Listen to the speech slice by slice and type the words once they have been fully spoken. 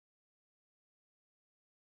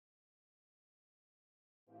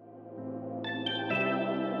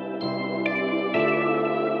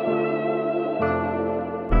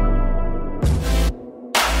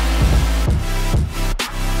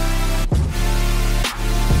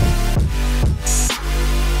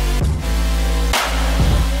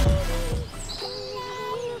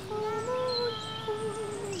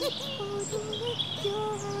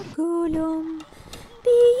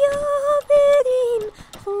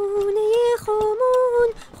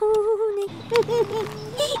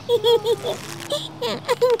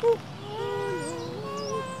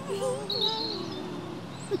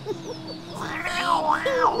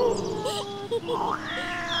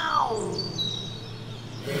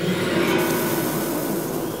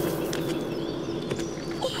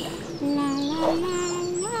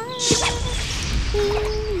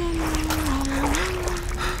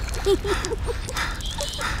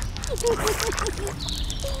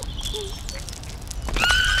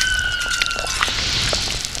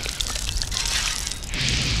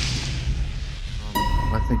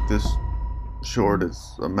I think this short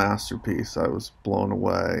is a masterpiece. I was blown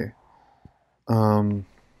away. Um,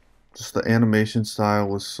 just the animation style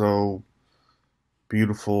was so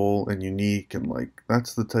beautiful and unique, and like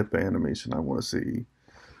that's the type of animation I want to see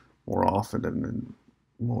more often and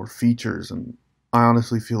more features. And I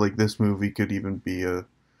honestly feel like this movie could even be a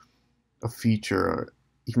feature,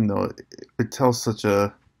 even though it tells such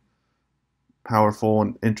a powerful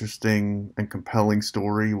and interesting and compelling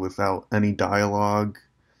story without any dialogue.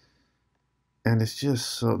 And it's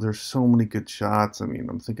just so there's so many good shots. I mean,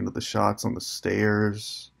 I'm thinking of the shots on the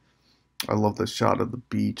stairs. I love the shot of the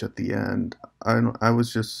beach at the end. I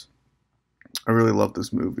was just I really love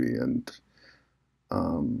this movie, and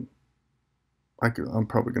um, I'm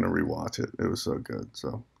probably gonna rewatch it. It was so good.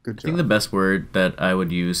 So good I think the job. best word that I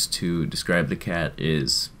would use to describe the cat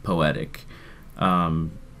is poetic.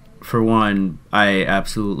 Um, for one, I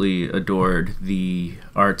absolutely adored the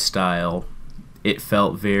art style. It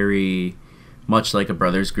felt very much like a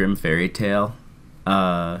Brothers Grimm fairy tale.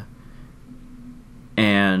 Uh,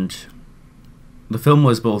 and the film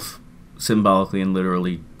was both symbolically and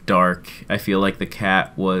literally dark. I feel like the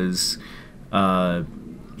cat was uh,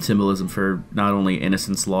 symbolism for not only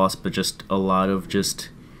innocence lost, but just a lot of just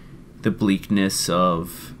the bleakness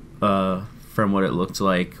of, from what it looked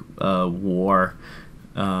like, war.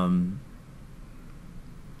 Um,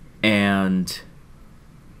 and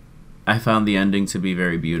I found the ending to be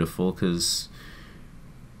very beautiful because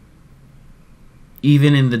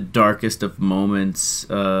even in the darkest of moments,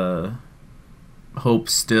 hope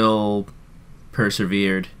still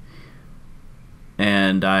persevered,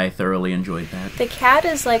 and I thoroughly enjoyed that. The cat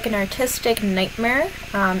is like an artistic nightmare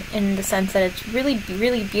in the sense that it's really,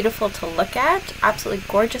 really beautiful to look at, absolutely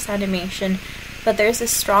gorgeous animation, but there's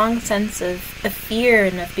this strong sense of fear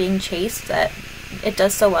and of being chased that it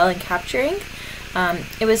does so well in capturing.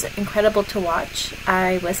 It was incredible to watch.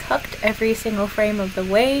 I was hooked every single frame of the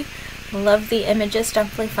way. Loved the images,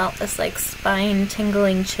 definitely felt this like spine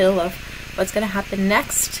tingling chill of what's going to happen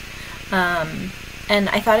next. And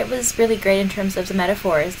I thought it was really great in terms of the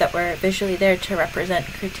metaphors that were visually there to represent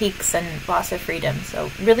critiques and loss of freedom.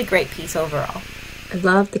 So really great piece overall. I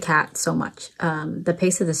love the cat so much. The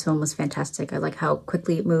pace of this film was fantastic. I like how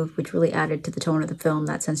quickly it moved, which really added to the tone of the film,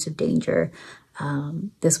 that sense of danger.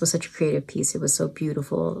 This was such a creative piece. It was so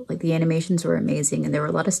beautiful. Like the animations were amazing, and there were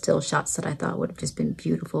a lot of still shots that I thought would have just been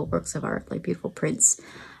beautiful works of art, like beautiful prints.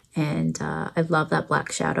 And I love that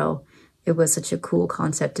black shadow. It was such a cool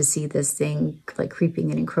concept to see this thing like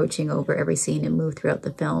creeping and encroaching over every scene and move throughout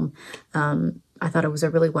the film. I thought it was a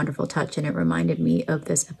really wonderful touch, and it reminded me of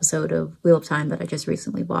this episode of Wheel of Time that I just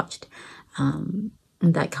recently watched. And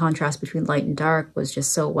that contrast between light and dark was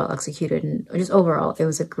just so well executed, and just overall, it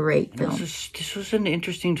was a great film. This was an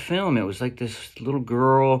interesting film. It was like this little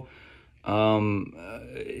girl.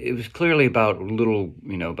 It was clearly about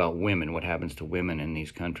about women, what happens to women in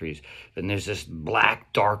these countries. And there's this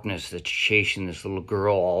black darkness that's chasing this little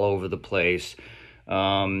girl all over the place.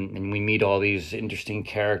 And we meet all these interesting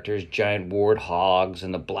characters, giant warthogs,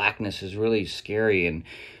 and the blackness is really scary. And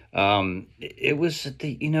it was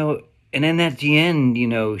and then at the end,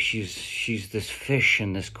 she's this fish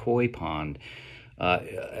in this koi pond.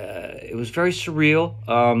 It was very surreal.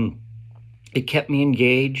 It kept me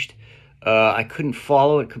engaged. I couldn't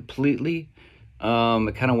follow it completely.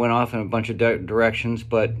 It kind of went off in a bunch of directions,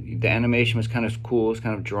 but the animation was kind of cool. It was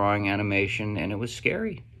kind of drawing animation, and it was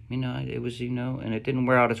scary. It was, and it didn't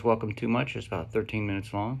wear out its welcome too much. It's about 13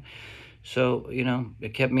 minutes long. So,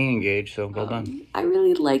 it kept me engaged, so well done. I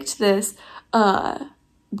really liked this.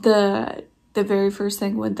 The very first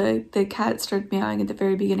thing when the cat started meowing at the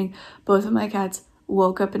very beginning, both of my cats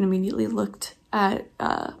woke up and immediately looked at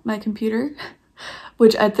my computer,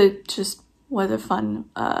 which just was a fun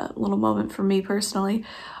little moment for me personally.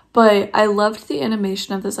 But I loved the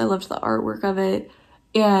animation of this. I loved the artwork of it,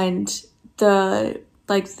 and the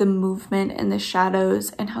movement and the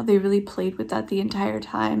shadows and how they really played with that the entire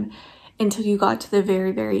time until you got to the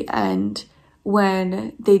very, very end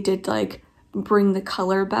when they did bring the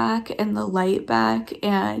color back and the light back,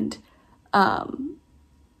 and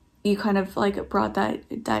you kind of like brought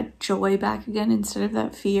that joy back again instead of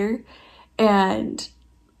that fear. And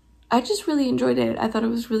I just really enjoyed it. I thought it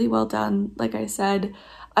was really well done. Like I said,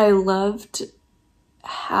 I loved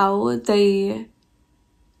how they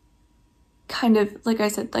kind of, like I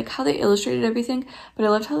said, like how they illustrated everything, but I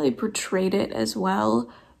loved how they portrayed it as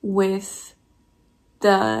well, with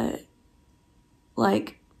the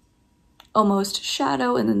like almost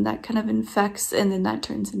shadow, and then that kind of infects, and then that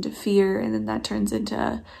turns into fear, and then that turns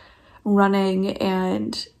into running,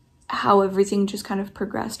 and how everything just kind of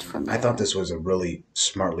progressed from there. I thought this was a really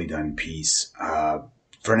smartly done piece.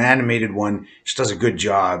 For an animated one, just does a good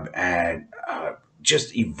job at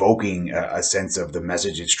just evoking a sense of the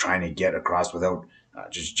message it's trying to get across without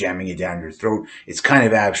just jamming it down your throat. It's kind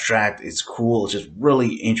of abstract. It's cool. It's just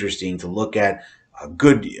really interesting to look at. A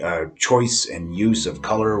good choice and use of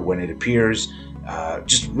color when it appears.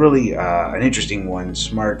 Just really an interesting one,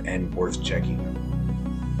 smart and worth checking.